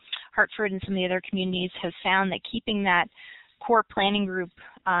 Hartford and some of the other communities have found that keeping that core planning group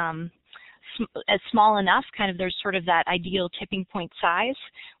as small enough, there's sort of that ideal tipping point size,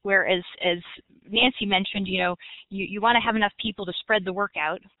 whereas as Nancy mentioned, you want to have enough people to spread the work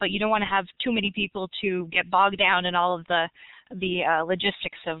out, but you don't want to have too many people to get bogged down in all of the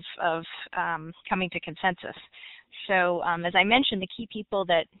logistics of coming to consensus. So as I mentioned, the key people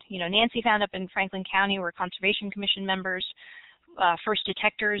that Nancy found up in Franklin County were Conservation Commission members, first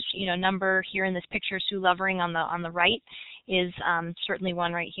detectors. Number here in this picture, Sue Lovering on the right is certainly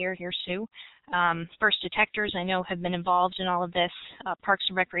one right here. Here's Sue. First detectors I know have been involved in all of this. Parks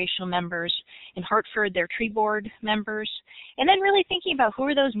and recreational members in Hartford, they're tree board members, and then really thinking about who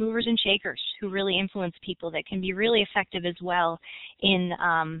are those movers and shakers who really influence people that can be really effective as well in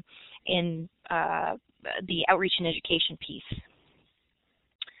the outreach and education piece.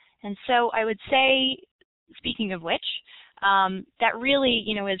 And so I would say, speaking of which, that really,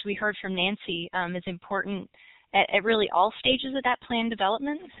 as we heard from Nancy, is important at really all stages of that plan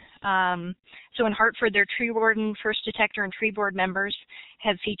development. So in Hartford, their tree warden, first detector, and tree board members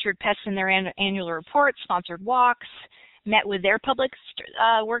have featured pests in their annual reports, sponsored walks, met with their public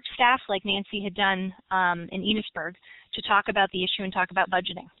work staff like Nancy had done in Enosburg to talk about the issue and talk about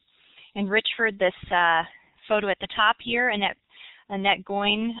budgeting. In Richford, this photo at the top here, Annette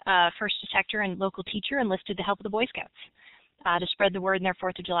Goyne, first detector and local teacher, enlisted to help the Boy Scouts to spread the word in their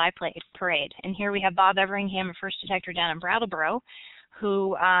 4th of July parade. And here we have Bob Everingham, a first detector down in Brattleboro,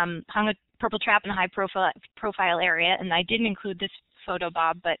 who hung a purple trap in a high profile area. And I didn't include this photo,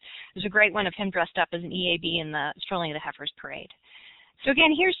 Bob, but there's a great one of him dressed up as an EAB in the Strolling of the Heifers parade. So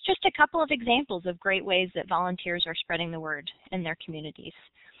again, here's just a couple of examples of great ways that volunteers are spreading the word in their communities.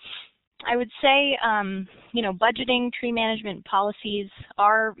 I would say, budgeting, tree management policies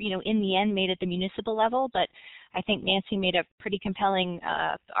are, in the end made at the municipal level, but I think Nancy made a pretty compelling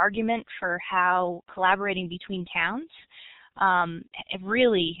argument for how collaborating between towns it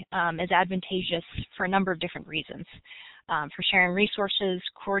really is advantageous for a number of different reasons. For sharing resources,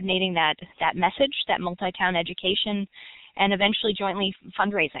 coordinating that message, that multi-town education, and eventually jointly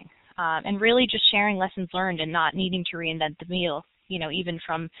fundraising, and really just sharing lessons learned and not needing to reinvent the wheel. Even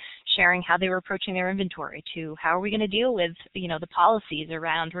from sharing how they were approaching their inventory to how are we going to deal with, the policies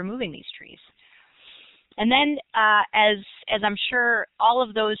around removing these trees. And then, as I'm sure all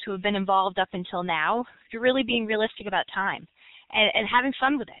of those who have been involved up until now, you're really being realistic about time and having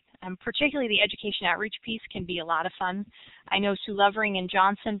fun with it. Particularly the education outreach piece can be a lot of fun. I know Sue Lovering in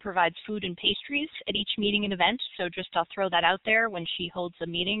Johnson provides food and pastries at each meeting and event, so I'll throw that out there. When she holds a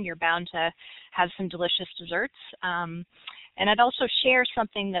meeting, you're bound to have some delicious desserts. And I'd also share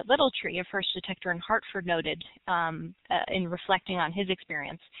something that Littletree, a first detector in Hartford, noted in reflecting on his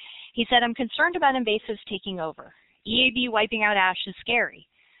experience. He said, "I'm concerned about invasives taking over. EAB wiping out ash is scary.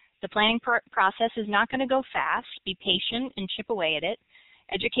 The planning process is not going to go fast. Be patient and chip away at it.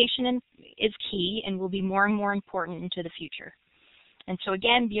 Education is key and will be more and more important into the future." And so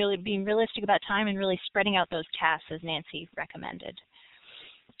again, being realistic about time and really spreading out those tasks as Nancy recommended.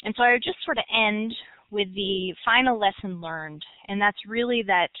 And so I would just sort of end with the final lesson learned, and that's really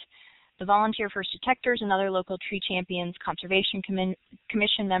that the volunteer first detectors and other local tree champions, conservation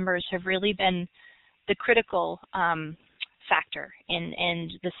commission members have really been the critical factor in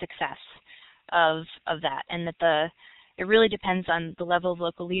the success of that, and that it really depends on the level of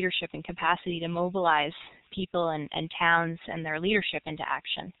local leadership and capacity to mobilize people and towns and their leadership into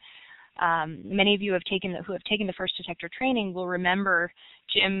action. Many of you who have taken the first detector training will remember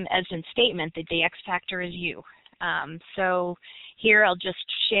Jim Esden's statement that the X factor is you. So here I'll just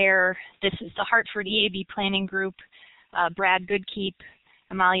share, this is the Hartford EAB planning group, Brad Goodkeep,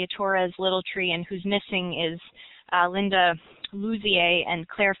 Amalia Torres, Littletree, and who's missing is Linda Louzier and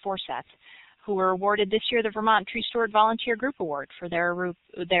Claire Forseth, who were awarded this year the Vermont Tree Steward Volunteer Group Award for their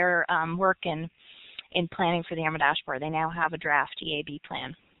work in planning for the Emerald Ash Borer. They now have a draft EAB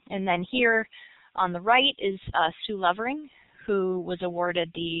plan. And then here on the right is Sue Lovering, who was awarded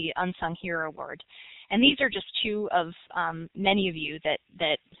the Unsung Hero Award. And these are just two of many of you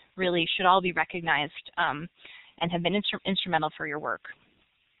that really should all be recognized and have been instrumental for your work.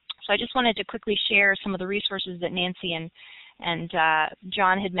 So I just wanted to quickly share some of the resources that Nancy and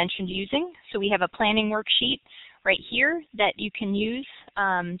John had mentioned using. So we have a planning worksheet right here that you can use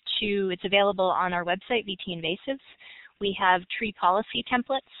it's available on our website, VT Invasives. We have tree policy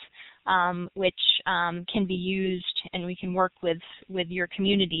templates, which can be used, and we can work with your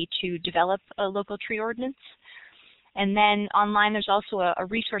community to develop a local tree ordinance. And then online there's also a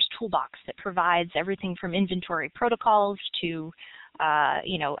resource toolbox that provides everything from inventory protocols to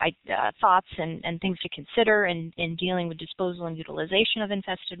thoughts and things to consider in dealing with disposal and utilization of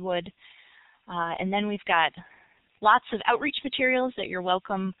infested wood. And then we've got lots of outreach materials that you're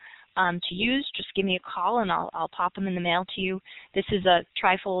welcome to use. Just give me a call and I'll pop them in the mail to you. This is a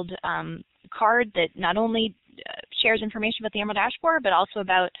trifold card that not only shares information about the emerald ash borer, but also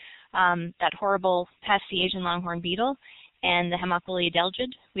about that horrible pest, the Asian longhorn beetle, and the Haemophilia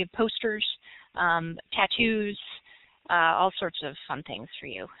delgid. We have posters, tattoos, all sorts of fun things for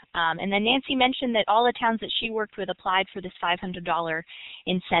you. And then Nancy mentioned that all the towns that she worked with applied for this $500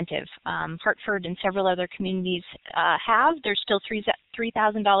 incentive. Hartford and several other communities have. There's still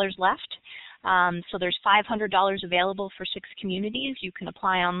 $3,000 left. So there's $500 available for 6 communities. You can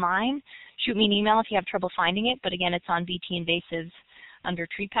apply online. Shoot me an email if you have trouble finding it, but again, it's on VT Invasives under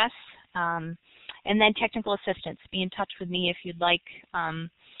tree pests. And then technical assistance. Be in touch with me if you'd like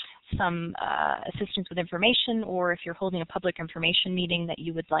some assistance with information, or if you're holding a public information meeting that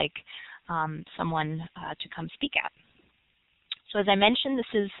you would like someone to come speak at. So as I mentioned, this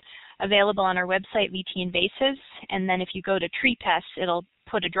is available on our website, VT Invasives, and then if you go to tree pests, it'll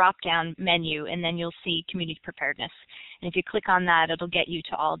put a drop-down menu, and then you'll see community preparedness. And if you click on that, it'll get you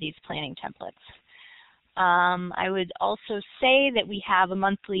to all these planning templates. I would also say that we have a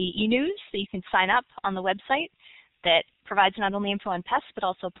monthly e-news that you can sign up on the website that provides not only info on pests, but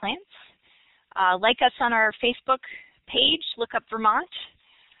also plants. Like us on our Facebook page, look up Vermont.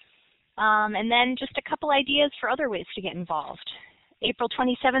 And then just a couple ideas for other ways to get involved. April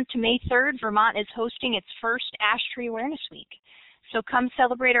 27th to May 3rd, Vermont is hosting its first Ash Tree Awareness Week. So come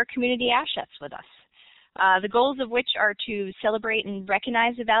celebrate our community ashets with us. The goals of which are to celebrate and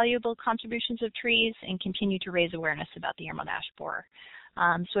recognize the valuable contributions of trees and continue to raise awareness about the emerald ash borer.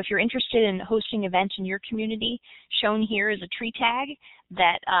 So if you're interested in hosting events in your community, shown here is a tree tag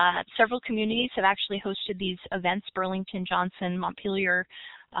that several communities have actually hosted these events, Burlington, Johnson, Montpelier.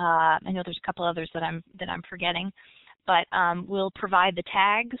 I know there's a couple others that I'm forgetting, but we'll provide the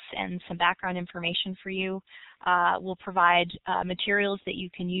tags and some background information for you. We'll provide materials that you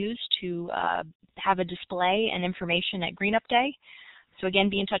can use to have a display and information at Green Up Day. So again,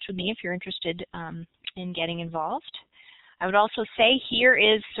 be in touch with me if you're interested in getting involved. I would also say here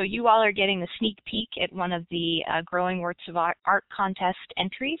is, so you all are getting the sneak peek at one of the Growing Works of Art contest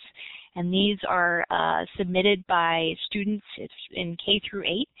entries, and these are submitted by students in K through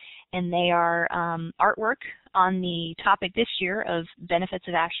 8, and they are artwork on the topic this year of benefits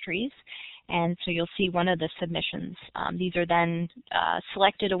of ash trees, and so you'll see one of the submissions. These are then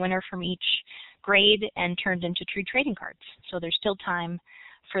selected a winner from each grade and turned into tree trading cards, so there's still time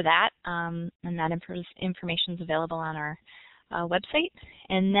for that, and that information is available on our website.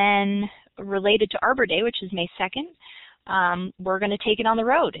 And then related to Arbor Day, which is May 2nd, we're going to take it on the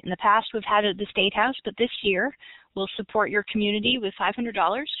road. In the past, we've had it at the State House, but this year we'll support your community with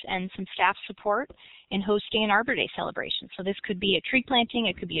 $500 and some staff support in hosting an Arbor Day celebration. So this could be a tree planting,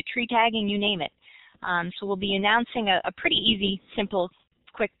 it could be a tree tagging, you name it. So we'll be announcing a pretty easy, simple,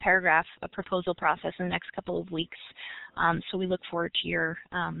 quick paragraph, a proposal process in the next couple of weeks. So we look forward to your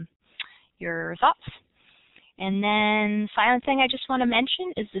thoughts. And then final thing I just want to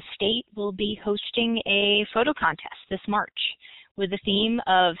mention is the state will be hosting a photo contest this March with the theme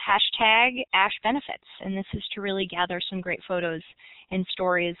of #AshBenefits. And this is to really gather some great photos and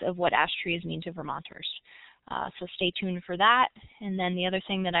stories of what ash trees mean to Vermonters. So stay tuned for that. And then the other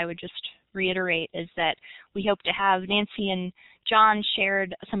thing that I would just reiterate is that we hope to have Nancy and John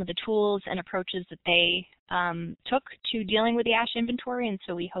shared some of the tools and approaches that they took to dealing with the ash inventory, and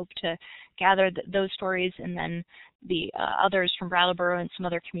so we hope to gather those stories and then the others from Brattleboro and some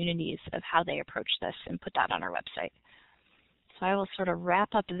other communities of how they approach this and put that on our website. So I will sort of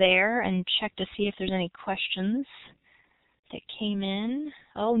wrap up there and check to see if there's any questions that came in.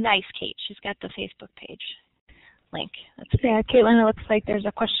 Oh, nice, Kate. She's got the Facebook page link. Yeah, Caitlin, it looks like there's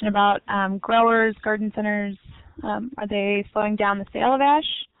a question about growers, garden centers. Are they slowing down the sale of ash?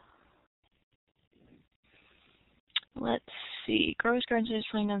 Let's see. Growers, garden centers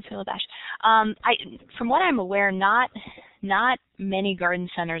slowing down the sale of ash. From what I'm aware, not many garden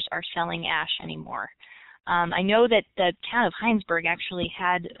centers are selling ash anymore. I know that the town of Heinsberg actually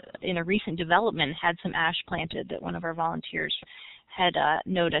had, in a recent development, had some ash planted that one of our volunteers had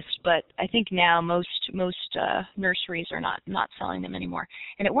noticed, but I think now most nurseries are not selling them anymore.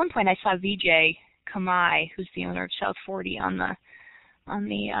 And at one point I saw VJ Kamai, who's the owner of South 40, on the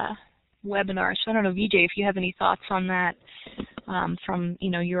webinar. So I don't know, Vijay, if you have any thoughts on that from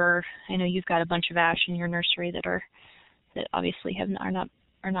your. I know you've got a bunch of ash in your nursery that obviously are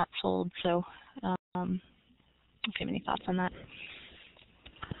not sold. So if you have any thoughts on that.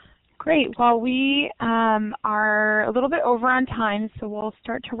 Great. Well, we are a little bit over on time, so we'll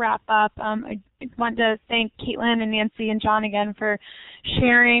start to wrap up. I want to thank Caitlin and Nancy and John again for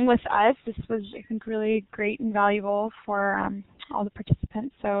sharing with us. This was, I think, really great and valuable for all the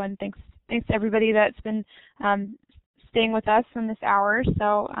participants. So, and thanks to everybody that's been staying with us in this hour.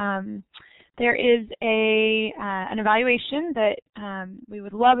 So, there is an evaluation that we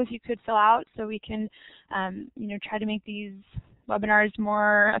would love if you could fill out, so we can, try to make these webinars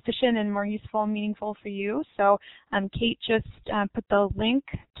more efficient and more useful and meaningful for you. So Kate just put the link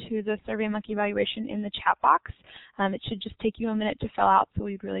to the SurveyMonkey evaluation in the chat box. It should just take you a minute to fill out, so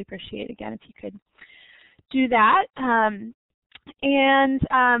we'd really appreciate, again, if you could do that. And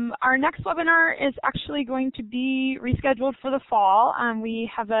our next webinar is actually going to be rescheduled for the fall.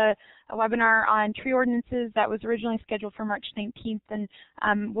 We have a webinar on tree ordinances that was originally scheduled for March 19th,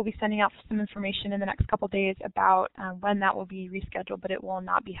 and we'll be sending out some information in the next couple days about when that will be rescheduled, but it will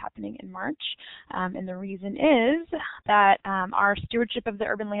not be happening in March. And the reason is that our Stewardship of the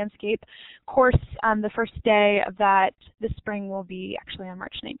Urban Landscape course, the first day of that this spring, will be actually on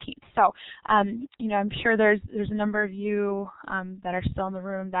March 19th. So, I'm sure there's a number of you that are still in the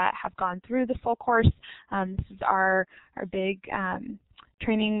room that have gone through the full course. This is our big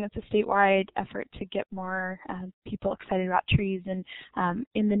training. It's a statewide effort to get more people excited about trees and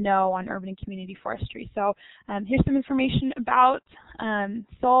in the know on urban and community forestry. So here's some information about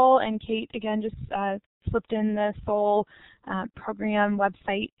SOL, and Kate again just slipped in the SOL program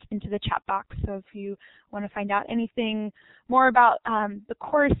website into the chat box. So if you want to find out anything more about the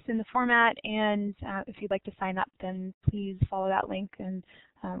course and the format, and if you'd like to sign up, then please follow that link, and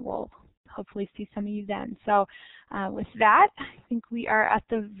we'll hopefully see some of you then. So with that, I think we are at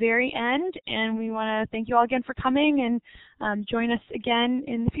the very end, and we want to thank you all again for coming, and join us again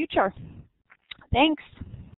in the future. Thanks.